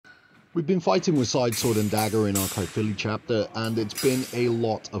We've been fighting with sidesword and dagger in our Caerphilly chapter, and it's been a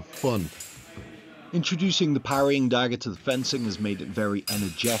lot of fun. Introducing the parrying dagger to the fencing has made it very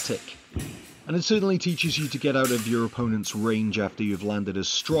energetic, and it certainly teaches you to get out of your opponent's range after you've landed a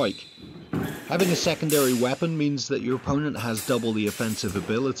strike. Having a secondary weapon means that your opponent has double the offensive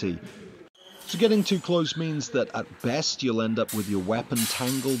ability, so getting too close means that at best you'll end up with your weapon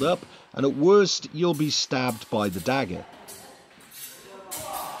tangled up, and at worst you'll be stabbed by the dagger.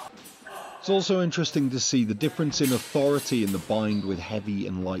 It's also interesting to see the difference in authority in the bind with heavy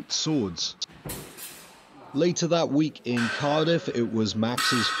and light swords. Later that week in Cardiff, it was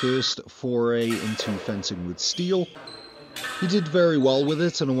Max's first foray into fencing with steel. He did very well with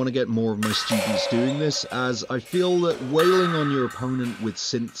it, and I want to get more of my students doing this, as I feel that wailing on your opponent with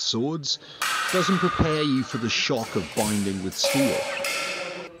synth swords doesn't prepare you for the shock of binding with steel.